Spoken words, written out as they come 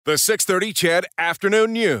The 6:30 CHED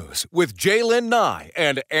Afternoon News with Jaylen Nye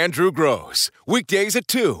and Andrew Gross. Weekdays at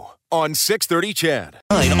 2 on 6:30 CHED.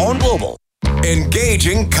 On Global.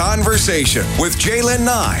 Engaging conversation with Jaylen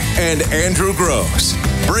Nye and Andrew Gross.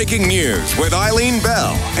 Breaking news with Eileen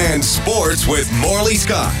Bell and sports with Morley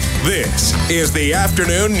Scott. This is the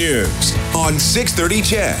Afternoon News on 6:30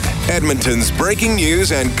 CHED, Edmonton's breaking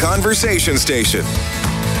news and conversation station.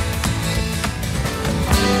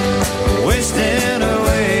 Wasting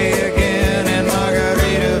away again in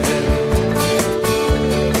Margaritaville,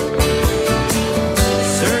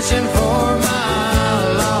 searching for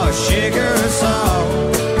my lost sugar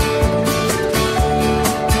salt.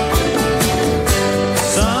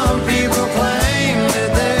 Some people claim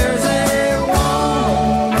that there's a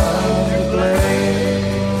woman to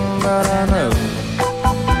blame, but I know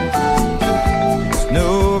it's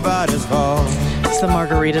nobody's fault. It's the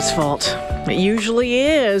margarita's fault. It usually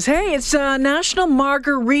is. Hey, it's National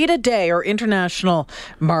Margarita Day or International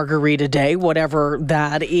Margarita Day, whatever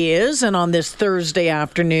that is. And on this Thursday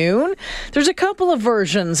afternoon, there's a couple of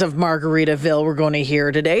versions of Margaritaville we're going to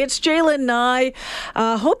hear today. It's Jaylen Nye.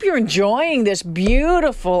 Hope you're enjoying this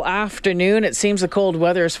beautiful afternoon. It seems the cold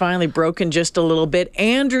weather has finally broken just a little bit.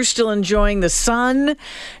 Andrew's still enjoying the sun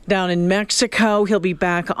down in Mexico. He'll be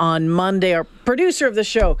back on Monday. Our producer of the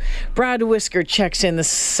show, Brad Whisker, checks in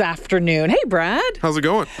this afternoon. Hey, Brad. How's it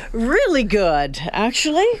going? Really good.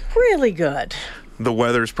 Actually, really good. The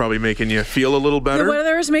weather's probably making you feel a little better. The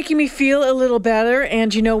weather is making me feel a little better.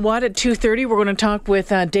 And you know what? At 2:30, we're going to talk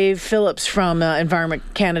with Dave Phillips from Environment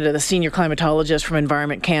Canada, the senior climatologist from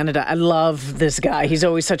Environment Canada. I love this guy. He's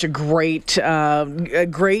always such a great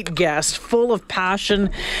guest, full of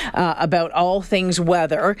passion about all things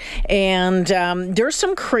weather. And there's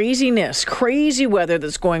some crazy weather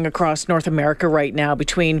that's going across North America right now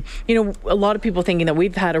between, a lot of people thinking that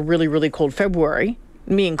we've had a really, really cold February,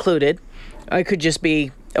 me included. I could just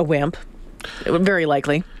be a wimp, very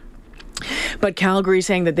likely. But Calgary's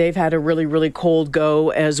saying that they've had a really, really cold go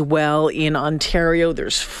as well in Ontario.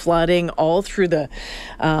 There's flooding all through the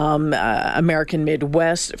American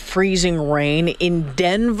Midwest, freezing rain. In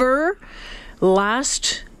Denver,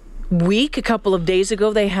 last week, a couple of days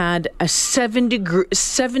ago, they had a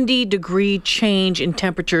 70-degree change in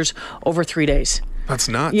temperatures over 3 days. That's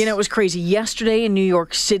nuts. It was crazy. Yesterday in New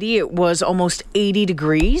York City, it was almost 80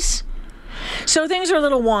 degrees. So things are a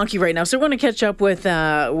little wonky right now. So we're going to catch up with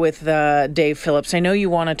Dave Phillips. I know you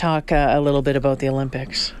want to talk a little bit about the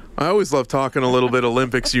Olympics. I always love talking a little bit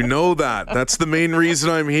Olympics. You know that. That's the main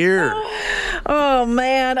reason I'm here. Oh,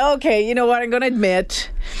 man. Okay, you know what? I'm going to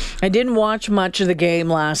admit, I didn't watch much of the game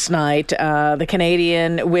last night. The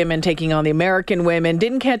Canadian women taking on the American women.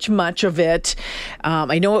 Didn't catch much of it.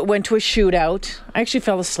 I know it went to a shootout. I actually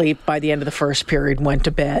fell asleep by the end of the first period and went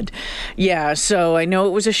to bed. Yeah, so I know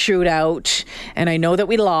it was a shootout, and I know that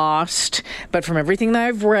we lost. But from everything that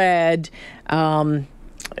I've read, a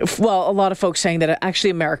lot of folks saying that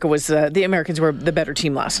actually the Americans were the better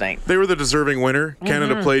team last night. They were the deserving winner.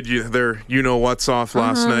 Canada played their you-know-what's off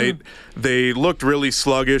last night. They looked really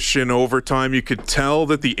sluggish in overtime. You could tell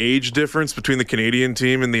that the age difference between the Canadian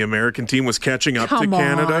team and the American team was catching up to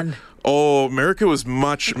Canada. On. Oh, America was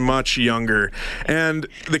much, much younger. And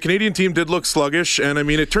the Canadian team did look sluggish. And, I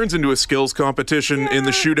mean, it turns into a skills competition in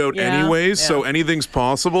the shootout anyways, so anything's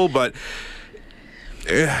possible. But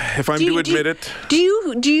if I'm to admit it. Do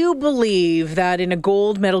you believe that in a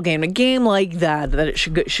gold medal game, a game like that it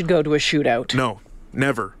should go to a shootout? No,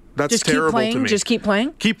 never. That's just terrible keep playing, to me. Just keep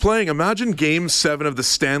playing? Keep playing. Imagine Game 7 of the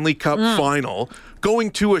Stanley Cup final going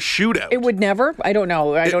to a shootout. It would never? I don't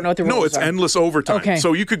know. I don't know what the rules are. No, it's endless overtime. Okay.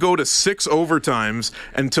 So you could go to 6 overtimes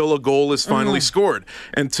until a goal is finally scored.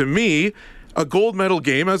 And to me, a gold medal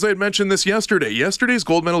game, as I had mentioned this yesterday's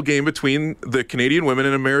gold medal game between the Canadian women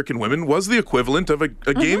and American women was the equivalent of a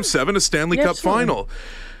Game 7, a Stanley Cup final.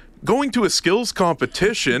 Going to a skills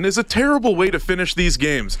competition is a terrible way to finish these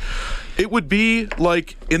games. It would be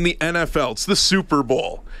like in the NFL. It's the Super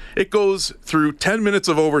Bowl. It goes through 10 minutes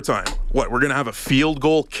of overtime. What, we're going to have a field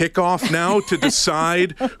goal kickoff now to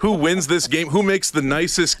decide who wins this game, who makes the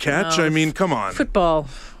nicest catch? I mean, come on. Football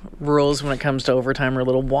rules when it comes to overtime are a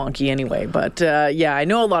little wonky anyway. But yeah, I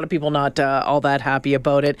know a lot of people not all that happy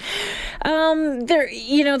about it.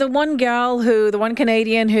 The one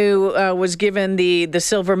Canadian who was given the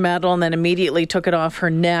silver medal and then immediately took it off her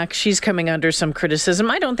neck, she's coming under some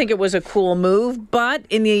criticism. I don't think it was a cool move, but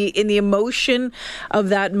in the emotion of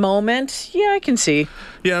that moment, yeah, I can see.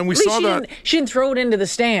 Yeah, and we saw that. She didn't throw it into the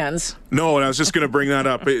stands. No, and I was just going to bring that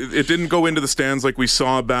up. It didn't go into the stands like we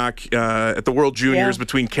saw back at the World Juniors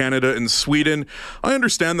between Canada and Sweden. I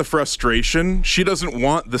understand the frustration. She doesn't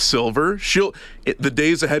want the silver. The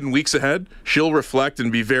days ahead and weeks ahead, she'll reflect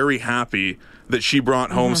and be very happy that she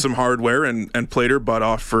brought home some hardware and played her butt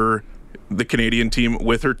off for the Canadian team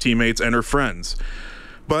with her teammates and her friends.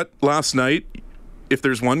 But last night, if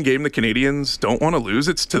there's one game the Canadians don't want to lose,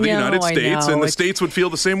 it's to the United States, and the States would feel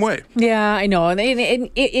the same way. Yeah, I know. And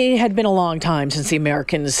it had been a long time since the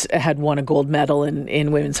Americans had won a gold medal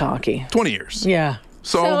in women's hockey. 20 years. Yeah.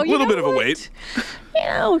 So a little bit of a wait.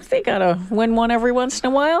 They got to win one every once in a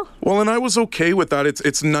while. Well, and I was okay with that.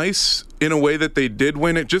 It's nice in a way that they did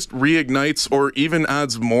win. It just reignites or even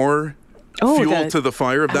adds more fuel to the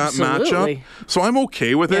fire of that matchup. So I'm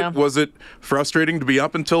okay with it. Was it frustrating to be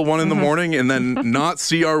up until 1 in the morning and then not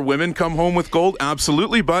see our women come home with gold?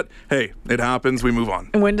 Absolutely. But hey, it happens. We move on.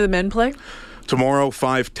 And when do the men play? Tomorrow,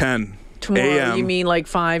 5:10 Tomorrow, a.m. You mean like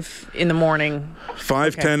 5 in the morning?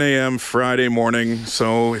 5:10 a.m. Friday morning.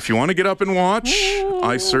 So if you want to get up and watch,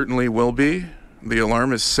 I certainly will be. The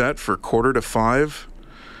alarm is set for 4:45.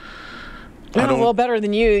 Well, better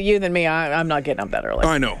than you than me. I'm not getting up that early.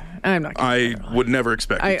 I know. I'm not. I would never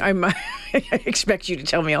expect you to. I expect you to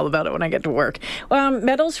tell me all about it when I get to work.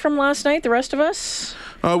 Medals from last night, the rest of us?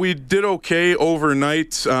 We did okay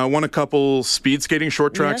overnight. Won a couple speed skating,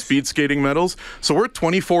 short track speed skating medals. So we're at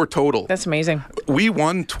 24 total. That's amazing. We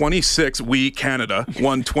won 26. Canada,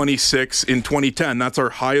 won 26 in 2010. That's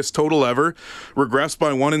our highest total ever. Regressed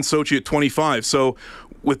by 1 in Sochi at 25. So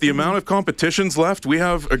with the amount of competitions left, we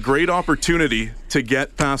have a great opportunity to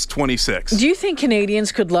get past 26. Do you think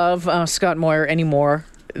Canadians could love Scott Moir any more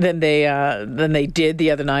than they did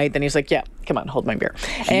the other night? Then he's like, yeah, come on, hold my beer.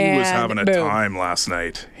 He was having a time last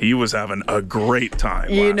night. He was having a great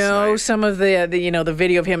time last night. Some of the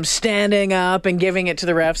video of him standing up and giving it to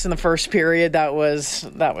the refs in the first period, that was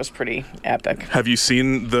pretty epic. Have you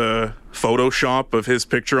seen the Photoshop of his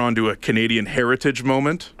picture onto a Canadian heritage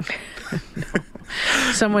moment? No.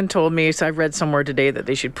 Someone told me, so I read somewhere today that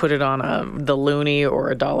they should put it on the loonie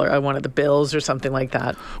or $1, one of the bills or something like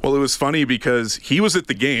that. Well, it was funny because he was at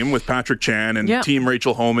the game with Patrick Chan and Team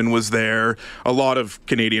Rachel Homan was there. A lot of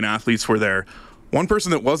Canadian athletes were there. One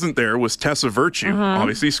person that wasn't there was Tessa Virtue,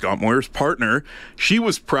 obviously Scott Moir's partner. She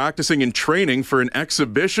was practicing and training for an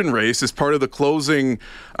exhibition race as part of the closing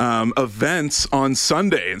events on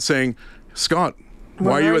Sunday and saying, Scott,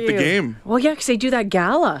 why are you at the game? Well, yeah, because they do that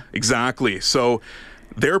gala. Exactly. So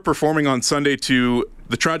they're performing on Sunday to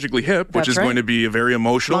the Tragically Hip, which is going to be a very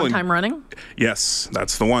emotional. Long time running? Yes,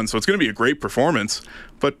 that's the one. So it's going to be a great performance.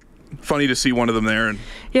 But funny to see one of them there. And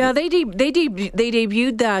yeah, they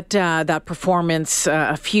debuted that performance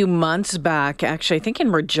a few months back. Actually, I think in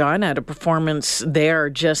Regina, at a performance there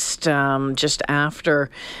just after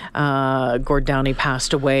Gord Downey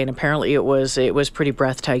passed away, and apparently it was pretty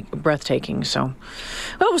breathtaking. So,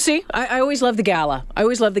 well, we'll see. I always love the gala.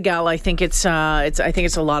 I think it's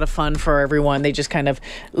a lot of fun for everyone. They just kind of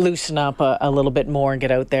loosen up a little bit more and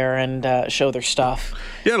get out there and show their stuff.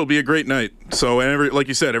 Yeah, it'll be a great night. So, like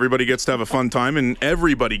you said, everybody gets to have a fun time, and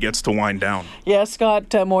everybody gets to wind down. Yeah,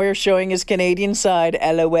 Scott Moir showing his Canadian side.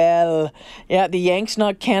 LOL. Yeah, the Yanks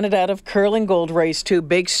knocked Canada out of curling gold race too.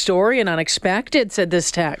 Big story and unexpected, said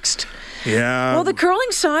this text. Yeah. Well, the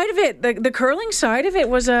curling side of it, the curling side of it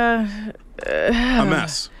was a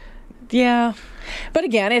mess. Yeah, but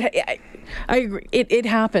again, I agree. It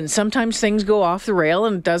happens. Sometimes things go off the rail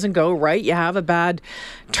and it doesn't go right. You have a bad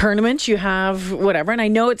tournament. You have whatever. And I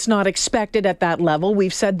know it's not expected at that level.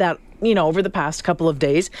 We've said that, over the past couple of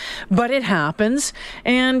days. But it happens.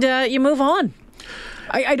 And you move on.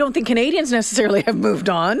 I don't think Canadians necessarily have moved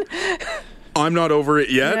on. I'm not over it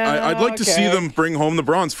yet. Yeah, I'd like to see them bring home the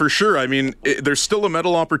bronze for sure. I mean, there's still a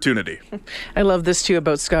medal opportunity. I love this too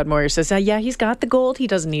about Scott Moir. He says, yeah, he's got the gold. He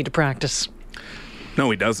doesn't need to practice. No,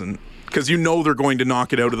 he doesn't. Because they're going to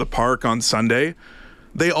knock it out of the park on Sunday.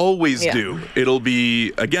 They always do. It'll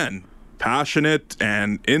be, again, passionate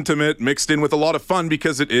and intimate, mixed in with a lot of fun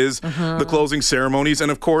because it is the closing ceremonies.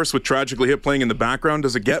 And, of course, with Tragically Hip playing in the background,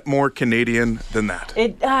 does it get more Canadian than that?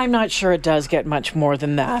 I'm not sure it does get much more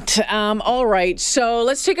than that. All right, so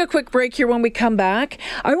let's take a quick break here. When we come back,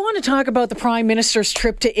 I want to talk about the Prime Minister's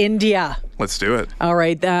trip to India. Let's do it. All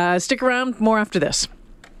right, stick around. More after this.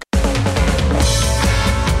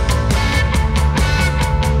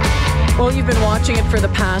 Well, you've been watching it for the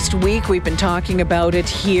past week. We've been talking about it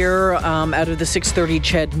here out of the 6:30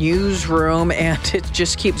 CHED newsroom, and it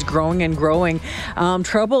just keeps growing and growing.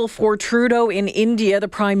 Trouble for Trudeau in India, the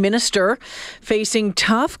Prime Minister facing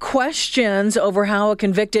tough questions over how a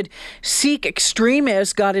convicted Sikh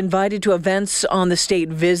extremist got invited to events on the state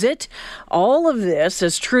visit. All of this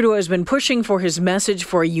as Trudeau has been pushing for his message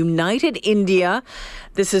for a united India.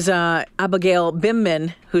 This is Abigail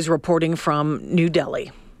Bimman, who's reporting from New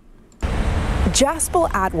Delhi. Jaspal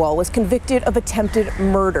Atwal was convicted of attempted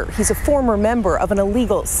murder. He's a former member of an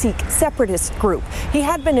illegal Sikh separatist group. He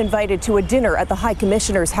had been invited to a dinner at the High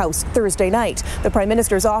Commissioner's house Thursday night. The Prime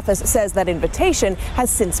Minister's office says that invitation has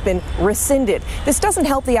since been rescinded. This doesn't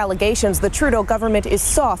help the allegations the Trudeau government is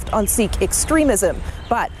soft on Sikh extremism.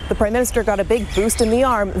 But the Prime Minister got a big boost in the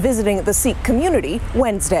arm visiting the Sikh community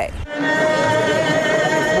Wednesday.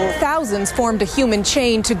 Thousands formed a human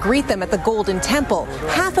chain to greet them at the Golden Temple.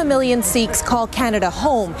 500,000 Sikhs call Canada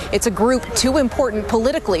home. It's a group too important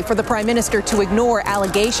politically for the Prime Minister to ignore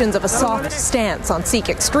allegations of a soft stance on Sikh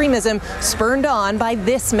extremism spurned on by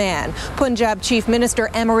this man. Punjab Chief Minister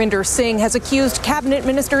Amarinder Singh has accused cabinet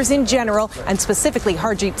ministers in general, and specifically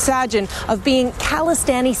Harjit Sajjan, of being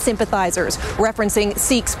Khalistani sympathizers, referencing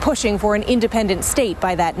Sikhs pushing for an independent state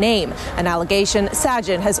by that name, an allegation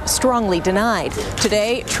Sajjan has strongly denied.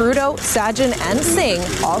 Today, Trudeau, Sajjan and Singh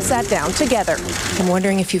all sat down together. I'm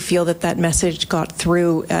wondering if you feel that that message got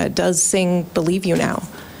through. Does Singh believe you now?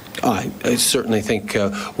 I certainly think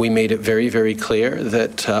we made it very, very clear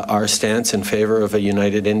that our stance in favor of a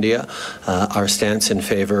united India, our stance in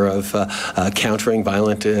favor of countering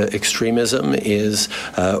violent extremism is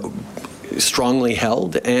strongly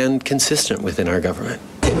held and consistent within our government.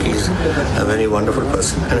 I think he's a very wonderful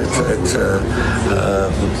person, and it's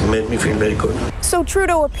made me feel very good. So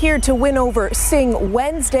Trudeau appeared to win over Singh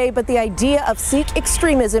Wednesday, but the idea of Sikh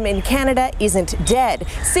extremism in Canada isn't dead.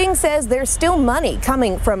 Singh says there's still money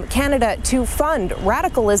coming from Canada to fund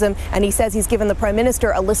radicalism, and he says he's given the Prime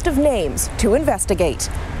Minister a list of names to investigate.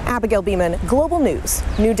 Abigail Beeman, Global News,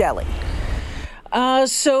 New Delhi.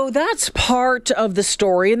 So that's part of the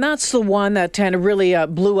story, and that's the one that kind of really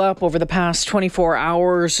blew up over the past 24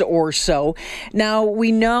 hours or so. Now,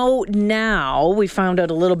 we know now, we found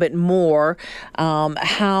out a little bit more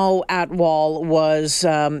how Atwal was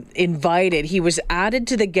invited. He was added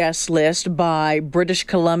to the guest list by British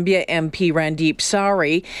Columbia MP Randeep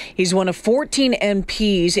Sari. He's one of 14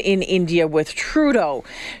 MPs in India with Trudeau.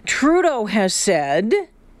 Trudeau has said,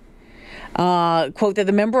 quote, that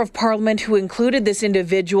the member of parliament who included this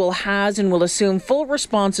individual has and will assume full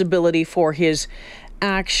responsibility for his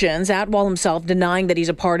actions. Atwal himself denying that he's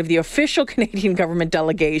a part of the official Canadian government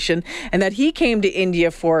delegation and that he came to India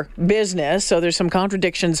for business. So there's some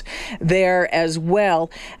contradictions there as well.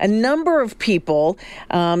 A number of people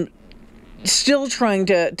still trying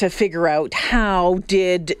to figure out how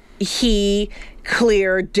did he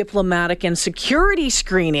clear diplomatic and security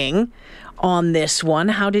screening on this one.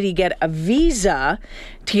 How did he get a visa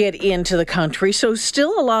to get into the country? So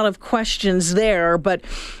still a lot of questions there, but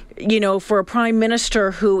you know, for a prime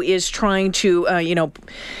minister who is trying to,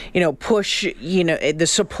 push, the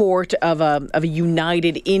support of a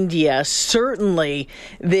united India, certainly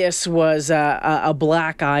this was a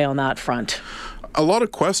black eye on that front. A lot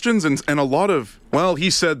of questions and a lot of, well, he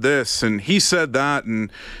said this and he said that,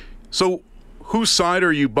 and so whose side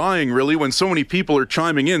are you buying, really, when so many people are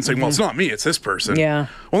chiming in saying, well, it's not me, it's this person. Yeah.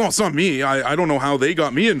 Well, no, it's not me. I don't know how they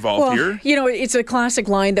got me involved here. You know, it's a classic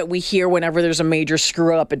line that we hear whenever there's a major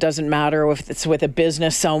screw-up. It doesn't matter if it's with a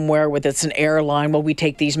business somewhere, whether it's an airline. Well, we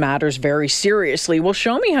take these matters very seriously. Well,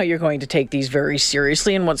 show me how you're going to take these very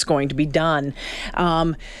seriously and what's going to be done.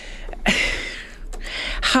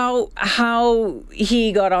 How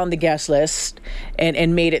he got on the guest list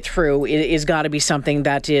and made it through is got to be something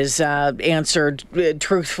that is answered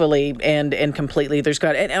truthfully and completely. There's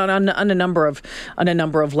got on a number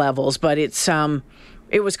of levels, but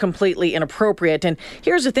it was completely inappropriate. And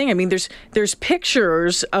here's the thing: I mean, there's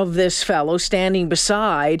pictures of this fellow standing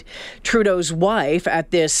beside Trudeau's wife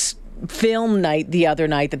at this film night the other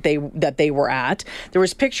night that they were at. There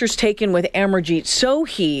was pictures taken with Amarjeet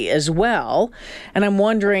Sohi as well, and I'm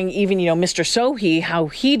wondering, even Mr. Sohi, how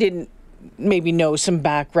he didn't maybe know some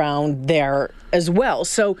background there as well.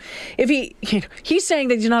 So if he's saying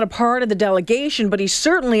that he's not a part of the delegation, but he's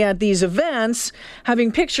certainly at these events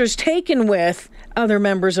having pictures taken with other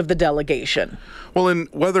members of the delegation. Well, and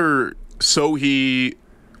whether Sohi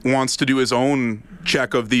wants to do his own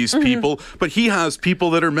check of these people, but he has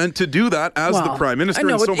people that are meant to do that as the Prime Minister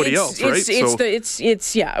and somebody else, right?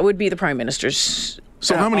 It would be the Prime Minister's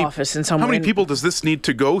office in some way. How many people does this need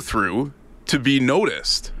to go through to be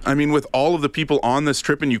noticed. I mean, with all of the people on this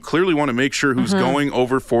trip, and you clearly want to make sure who's going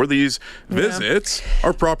over for these visits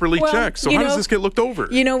are properly checked. So how does this get looked over?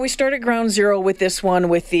 You know, we started ground zero with this one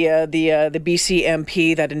with the BC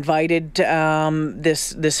MP that invited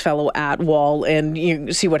this fellow Atwal, and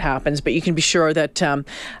you see what happens. But you can be sure that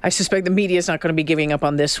I suspect the media is not going to be giving up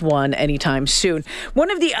on this one anytime soon.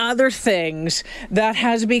 One of the other things that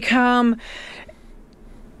has become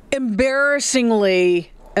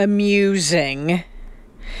embarrassingly amusing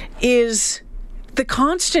is the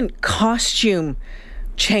constant costume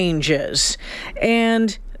changes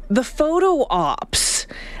and the photo ops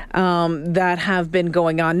that have been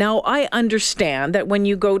going on. Now, I understand that when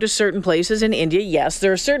you go to certain places in India, yes,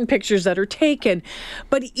 there are certain pictures that are taken,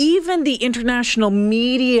 but even the international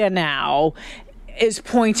media now is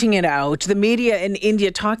pointing it out. The media in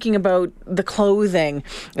India talking about the clothing,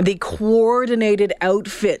 the coordinated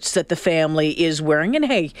outfits that the family is wearing. And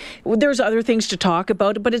hey, there's other things to talk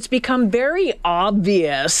about, but it's become very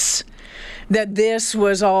obvious that this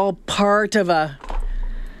was all part of a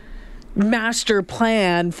master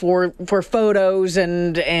plan for photos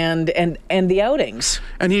and the outings.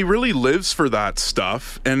 And he really lives for that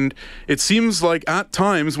stuff. And it seems like at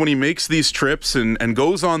times when he makes these trips and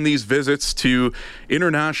goes on these visits to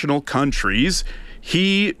international countries,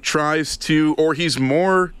 he tries to, or he's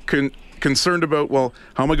more concerned about, well,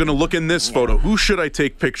 how am I going to look in this photo? Who should I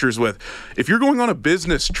take pictures with? If you're going on a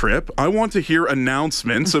business trip, I want to hear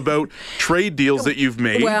announcements about trade deals that you've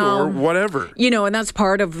made or whatever. You know, and that's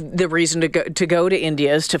part of the reason to go to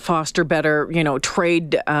India is to foster better,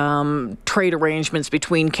 trade arrangements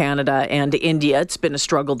between Canada and India. It's been a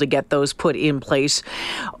struggle to get those put in place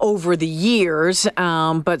over the years,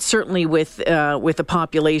 but certainly with the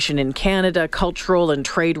population in Canada, cultural and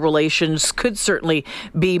trade relations could certainly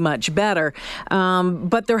be much better.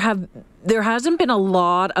 But there hasn't been a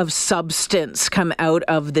lot of substance come out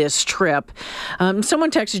of this trip.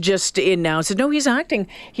 Someone texted just in now and said, no, he's acting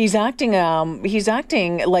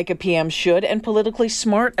like a PM should and politically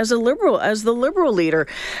smart as the liberal leader.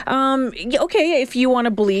 Okay, if you want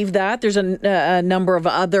to believe that, there's a number of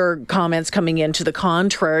other comments coming in to the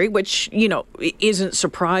contrary, which, isn't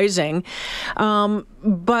surprising.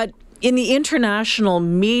 But in the international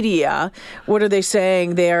media, what are they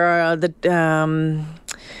saying? They're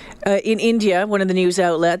in India, one of the news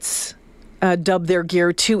outlets dubbed their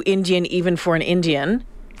gear too Indian even for an Indian.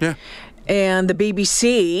 Yeah. And the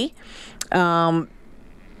BBC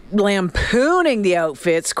lampooning the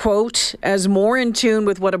outfits, quote, as more in tune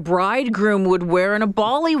with what a bridegroom would wear in a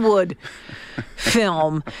Bollywood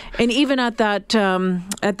film. And even at that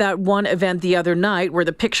one event the other night where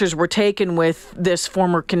the pictures were taken with this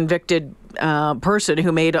former convicted person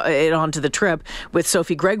who made it onto the trip with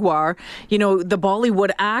Sophie Gregoire, the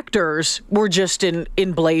Bollywood actors were just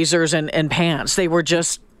in blazers and pants. They were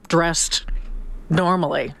just dressed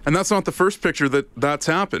normally. And that's not the first picture that's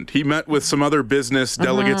happened. He met with some other business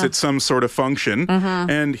delegates at some sort of function,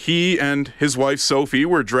 and he and his wife Sophie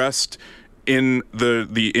were dressed in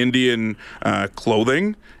the Indian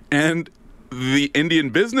clothing, and the Indian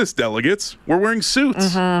business delegates were wearing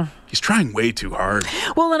suits. He's trying way too hard.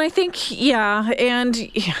 Well, and I think, and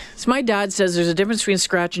as my dad says, there's a difference between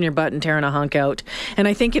scratching your butt and tearing a hunk out. And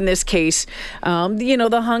I think in this case,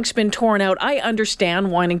 the hunk's been torn out. I understand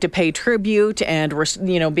wanting to pay tribute and,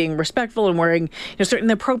 being respectful and wearing certain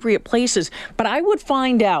appropriate places. But I would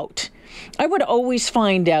always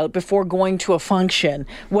find out before going to a function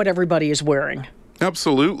what everybody is wearing.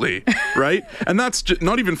 Absolutely, right? And that's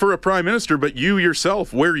not even for a prime minister, but you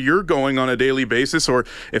yourself, where you're going on a daily basis, or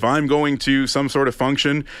if I'm going to some sort of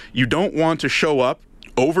function, you don't want to show up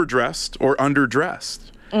overdressed or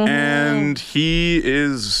underdressed. And he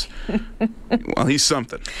is, well, he's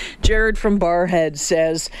something. Jared from Barhead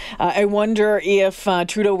says, I wonder if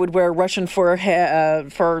Trudeau would wear a Russian fur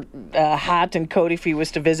hat and coat if he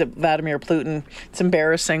was to visit Vladimir Putin. It's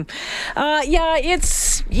embarrassing.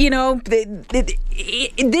 It's,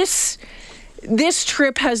 this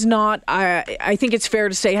trip has not, I think it's fair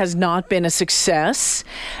to say, has not been a success.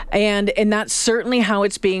 And that's certainly how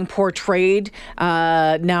it's being portrayed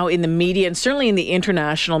now in the media, and certainly in the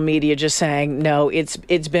international media, just saying, no,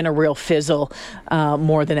 it's been a real fizzle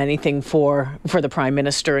more than anything for the Prime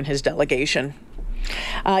Minister and his delegation.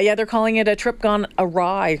 They're calling it a trip gone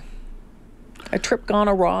awry. A trip gone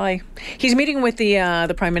awry. He's meeting with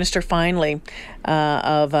the Prime Minister finally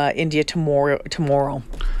of India tomorrow.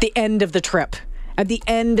 The end of the trip. At the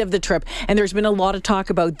end of the trip. And there's been a lot of talk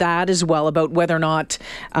about that as well, about whether or not,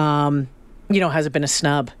 has it been a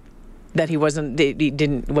snub that he wasn't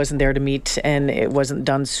there to meet and it wasn't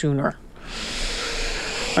done sooner.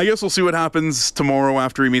 I guess we'll see what happens tomorrow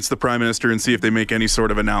after he meets the Prime Minister and see if they make any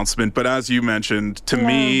sort of announcement. But as you mentioned, to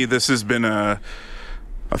me, this has been a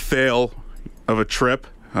fail of a trip.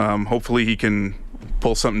 Hopefully he can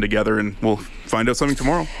pull something together and we'll find out something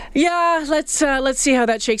tomorrow. Yeah, let's see how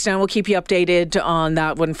that shakes down. We'll keep you updated on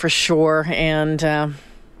that one for sure. And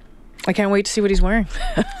I can't wait to see what he's wearing.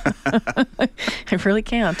 I really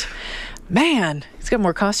can't. Man, he's got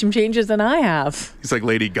more costume changes than I have. He's like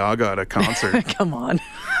Lady Gaga at a concert. Come on.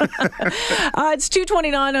 It's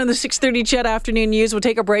 2:29 on the 6:30 CHED Afternoon News. We'll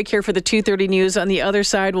take a break here for the 2:30 news. On the other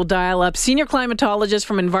side, we'll dial up senior climatologist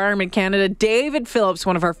from Environment Canada, David Phillips,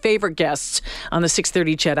 one of our favorite guests on the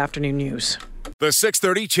 6:30 CHED Afternoon News. The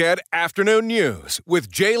 6:30 CHED Afternoon News with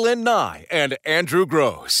Jaylen Nye and Andrew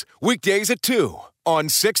Gross. Weekdays at 2 on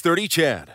 6:30 CHED.